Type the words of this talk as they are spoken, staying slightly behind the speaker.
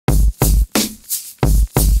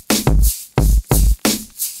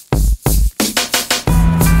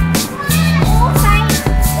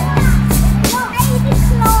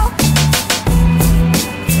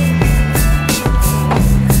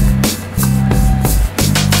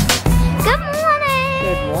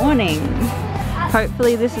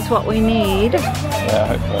Hopefully this is what we need. Yeah,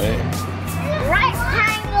 hopefully.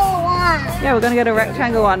 Rectangle one. Yeah, we're gonna get a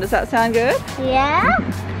rectangle one. Does that sound good? Yeah.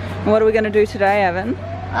 What are we gonna do today, Evan?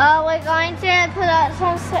 We're going to put out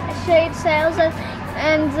some shade sails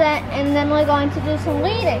and then we're going to do some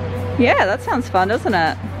weeding. Yeah, that sounds fun, doesn't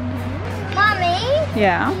it? Mommy?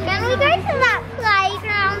 Yeah. Can we go to that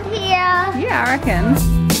playground here? Yeah, I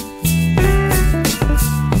reckon.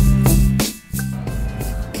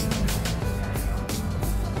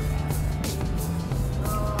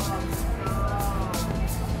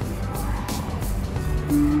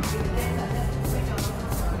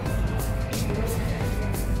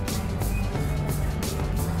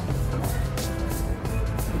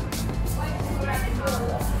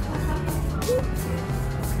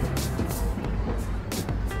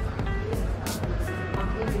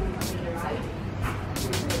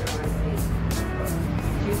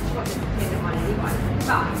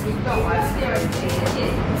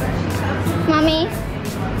 Mommy,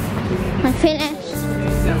 I'm finished.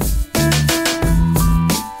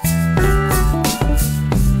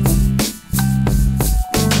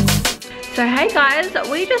 So hey guys,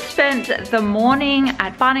 we just spent the morning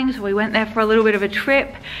at Bunnings. We went there for a little bit of a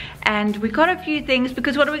trip and we got a few things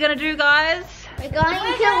because what are we gonna do, guys? We're going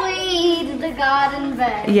to weed the garden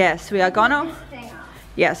bed. Yes, we are gonna.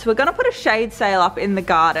 Yes, we're gonna put a shade sail up in the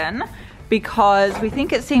garden because we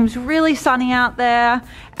think it seems really sunny out there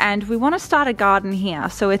and we want to start a garden here.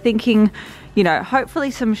 So we're thinking, you know,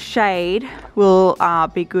 hopefully some shade will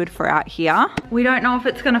be good for out here. We don't know if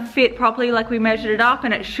it's gonna fit properly, like we measured it up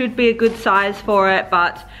and it should be a good size for it,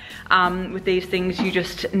 but with these things you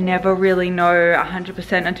just never really know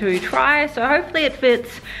 100% until you try. So hopefully it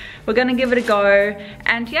fits. We're gonna give it a go,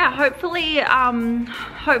 and yeah, hopefully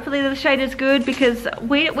the shade is good because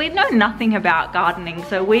we know nothing about gardening,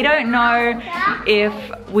 so we don't know if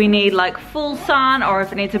we need like full sun or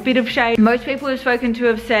if it needs a bit of shade. Most people we've spoken to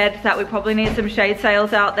have said that we probably need some shade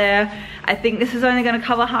sails out there. I think this is only gonna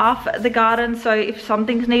cover half the garden, so if some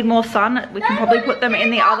things need more sun, we can probably put them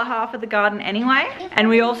in the other half of the garden anyway. And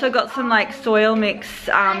we also got some like soil mix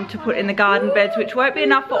to put in the garden beds, which won't be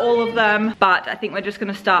enough for all of them, but I think we're just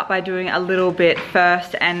gonna start by doing a little bit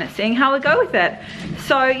first and seeing how we go with it.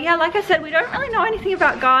 So yeah, like I said, we don't really know anything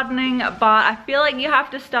about gardening, but I feel like you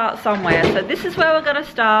have to start somewhere. So this is where we're gonna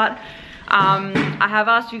start. I have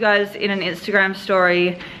asked you guys in an Instagram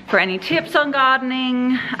story for any tips on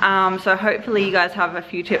gardening, so hopefully you guys have a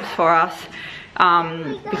few tips for us,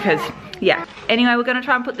 because yeah. Anyway, we're gonna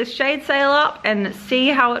try and put this shade sail up and see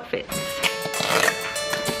how it fits.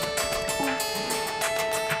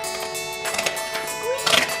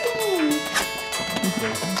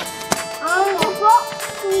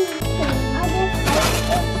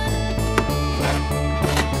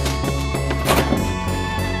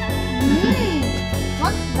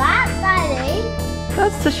 What's that, Daddy?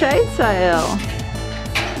 That's the shade sail.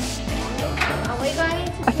 Are we going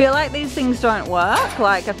to... I feel like these things don't work.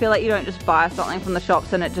 Like, I feel like you don't just buy something from the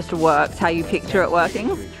shops and it just works how you picture it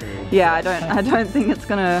working. Yeah, I don't think it's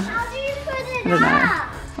gonna... How do you put it I don't know.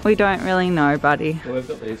 up? We don't really know, buddy. Well, we've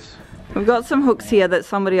got these. We've got some hooks here that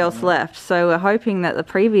somebody else left, so we're hoping that the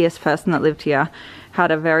previous person that lived here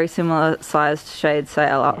had a very similar sized shade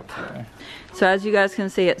sail up. Okay. So as you guys can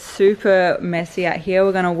see, it's super messy out here.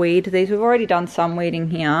 We're gonna weed these. We've already done some weeding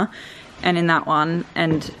here and in that one,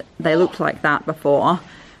 and they looked like that before.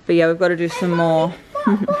 But yeah, we've got to do some more.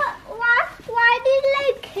 Why did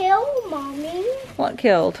they kill Mommy? What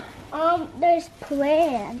killed? Those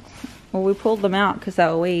plants. Well, we pulled them out because they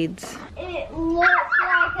were weeds. It looks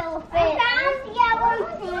like it'll fit. I found yellow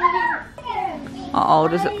plant. Uh-oh,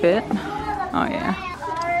 does it fit? Oh yeah.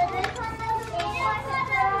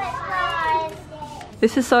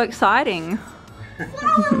 This is so exciting. Well, it looks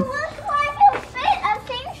like it'll fit. I've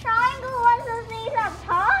seen triangle ones of these at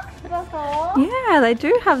parks before. Yeah, they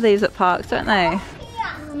do have these at parks, don't they?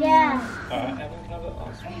 Yeah.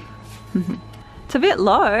 It's a bit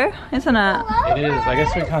low, isn't it? It is. I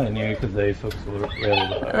guess we kind of knew because these look really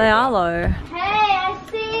low. They are low. Hey, I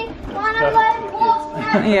see one of those walls.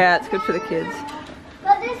 Yeah, it's good for the kids.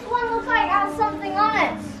 But this one looks like it has something on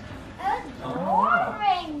it. It's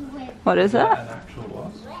boring with. What is it? An actual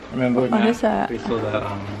wasp. Remember What is that? we saw that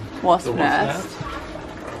Wasp the nest.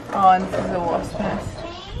 Oh, and this is a wasp nest.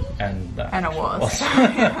 And that And a wasp. wasp.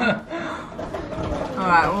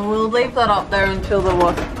 Alright, well we'll leave that up there until the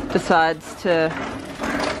wasp decides to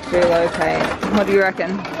relocate. What do you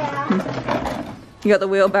reckon? Yeah. You got the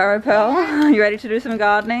wheelbarrow, Pearl? You ready to do some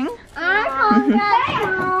gardening? I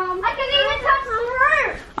can even touch the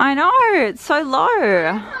roof. I know, it's so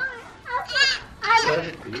low.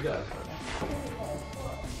 Excited for you guys.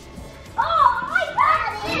 Oh, I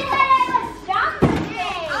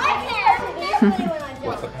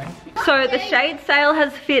So the shade sail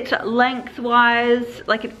has fit lengthwise,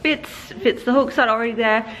 like it fits the hook side already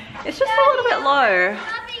there. It's just a little bit low.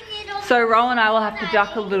 So Ro and I will have to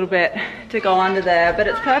duck a little bit to go under there, but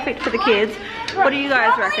it's perfect for the kids. What do you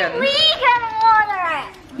guys reckon? We can water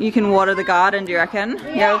it. You can water the garden, do you reckon?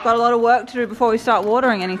 Yeah, we've got a lot of work to do before we start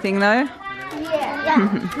watering anything though.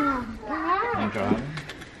 Yeah.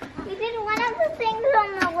 We did one of the things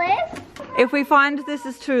on the list. If we find this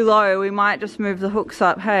is too low, we might just move the hooks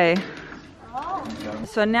up, hey? Oh.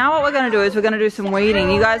 So now what we're gonna do is we're gonna do some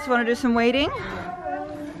weeding. You guys wanna do some weeding?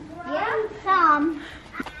 Yeah, some.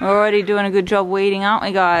 We're already doing a good job weeding, aren't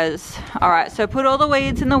we guys? All right, so put all the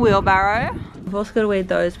weeds in the wheelbarrow. We've also got to weed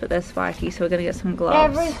those, but they're spiky, so we're gonna get some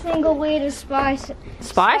gloves. Every single weed is spicy.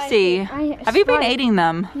 Spicy? Have you been eating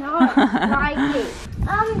them? No, spicy.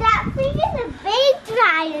 That thing is a big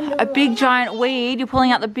giant. A big giant weed? You're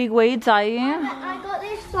pulling out the big weeds, are you? I got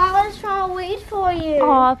these flowers from a weed for you.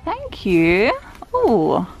 Oh, thank you.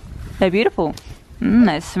 Oh, they're beautiful.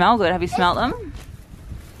 They smell good. Have you smelt them?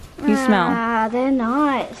 You smell? Ah, they're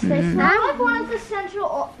nice. They smell like one of the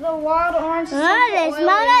wild orange. They smell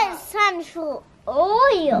like essential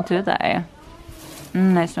oil. Do they?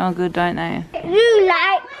 They smell good, don't they? Do you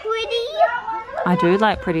like pretty? I do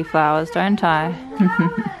like pretty flowers, don't I?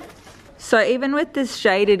 So even with this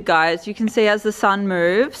shaded, guys, you can see as the sun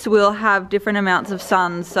moves, we'll have different amounts of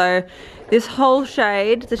sun. So this whole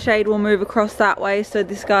shade, the shade will move across that way, so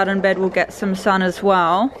this garden bed will get some sun as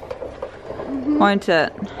well. Won't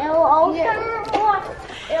it? It'll also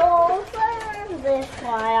move this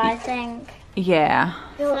way, I think. Yeah.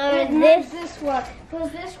 So this way.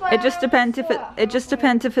 It just depends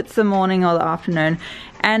if it's the morning or the afternoon.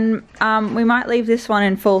 And we might leave this one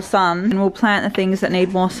in full sun, and we'll plant the things that need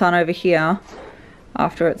more sun over here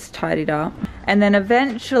after it's tidied up. And then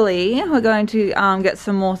eventually we're going to get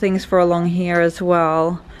some more things for along here as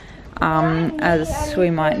well, as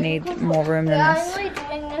we might need more room than this. We're only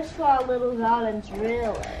doing this for our little gardens,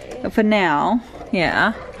 really. But for now,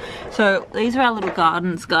 yeah. So these are our little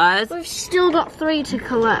gardens, guys. We've still got 3 to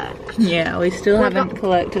collect. Yeah, we still haven't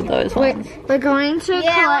collected those ones. We're going to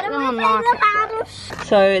collect them on market.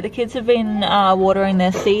 So the kids have been watering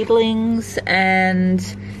their seedlings, and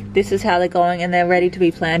this is how they're going, and they're ready to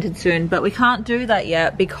be planted soon. But we can't do that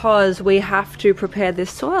yet because we have to prepare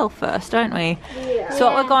this soil first, don't we? Yeah. So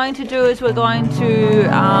what we're going to do is we're going to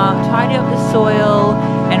tidy up the soil,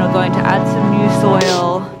 and we're going to add some new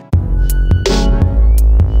soil.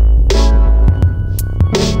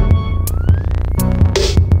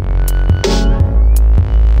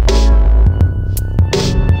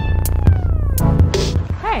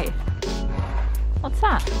 Hey, what's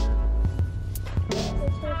that?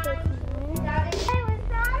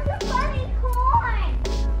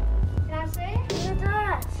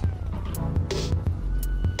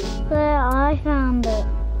 There, I found it.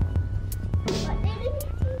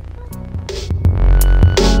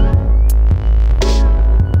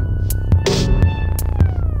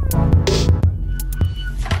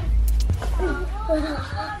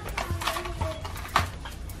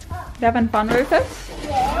 You having fun, Rufus? Yeah,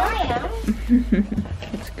 I am.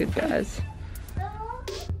 That's good, guys.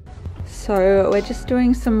 So we're just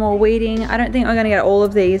doing some more weeding. I don't think we're going to get all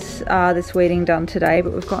of these this weeding done today,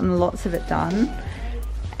 but we've gotten lots of it done.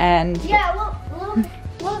 And yeah,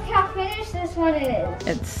 look how finished this one is.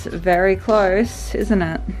 It's very close, isn't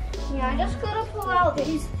it? Yeah, I just gotta pull out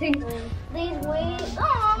these things. These weeds.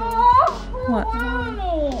 Oh, What?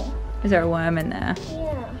 Mommy. Is there a worm in there?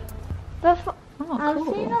 Yeah. Oh, I've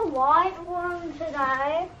cool. seen a white one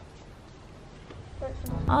today.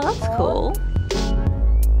 Oh, that's cool.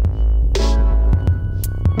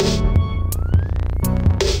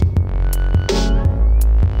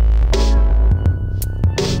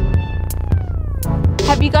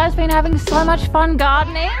 Have you guys been having so much fun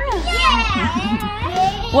gardening?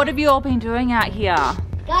 Yeah. What have you all been doing out here?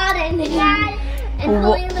 Gardening.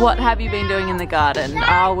 What have you been doing in the garden?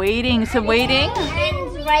 Weeding, some weeding.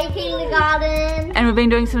 And raking the garden. And we've been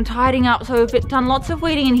doing some tidying up, so we've done lots of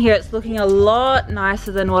weeding in here. It's looking a lot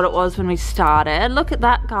nicer than what it was when we started. Look at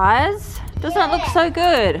that, guys. Doesn't it look so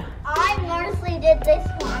good? I mostly did this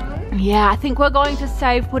one. Yeah, I think we're going to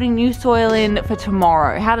save putting new soil in for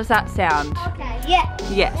tomorrow. How does that sound? Okay, yeah.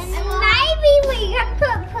 Yes. And maybe we can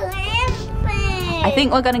put plants in. I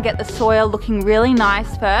think we're going to get the soil looking really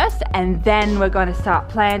nice first, and then we're going to start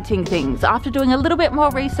planting things after doing a little bit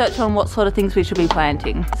more research on what sort of things we should be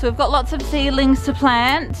planting. So we've got lots of seedlings to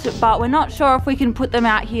plant, but we're not sure if we can put them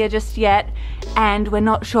out here just yet, and we're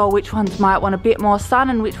not sure which ones might want a bit more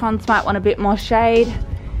sun and which ones might want a bit more shade,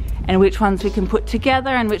 and which ones we can put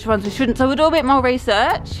together and which ones we shouldn't. So we'll do a bit more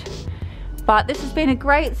research, But this has been a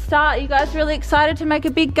great start. You guys really excited to make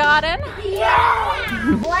a big garden? Yeah!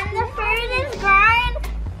 When the food is grown,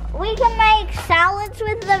 we can make salads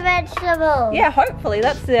with the vegetables. Yeah, hopefully.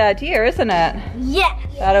 That's the idea, isn't it? Yeah.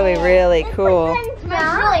 That'll be really cool. It's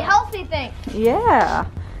really healthy thing. Yeah.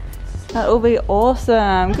 That'll be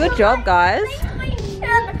awesome. Good job, guys. I think we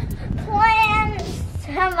should plant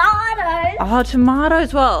tomatoes. Oh,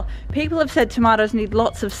 tomatoes. Well, people have said tomatoes need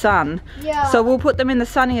lots of sun. Yeah. So we'll put them in the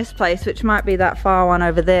sunniest place, which might be that far one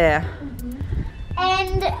over there.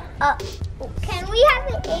 And can we have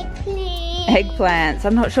an eggplant? Eggplants.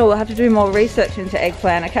 I'm not sure. We'll have to do more research into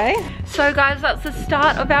eggplant, okay? So guys, that's the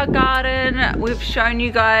start of our garden. We've shown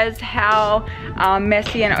you guys how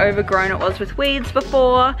messy and overgrown it was with weeds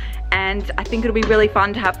before, and I think it'll be really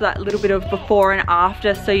fun to have that little bit of before and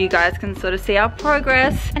after so you guys can sort of see our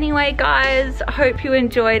progress. Anyway guys, I hope you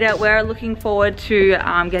enjoyed it. We're looking forward to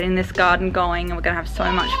getting this garden going, and we're gonna have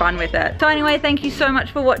so much fun with it. So anyway, thank you so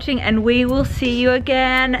much for watching, and we will see you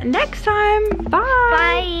again next time. Bye.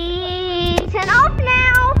 Bye. Turn off now.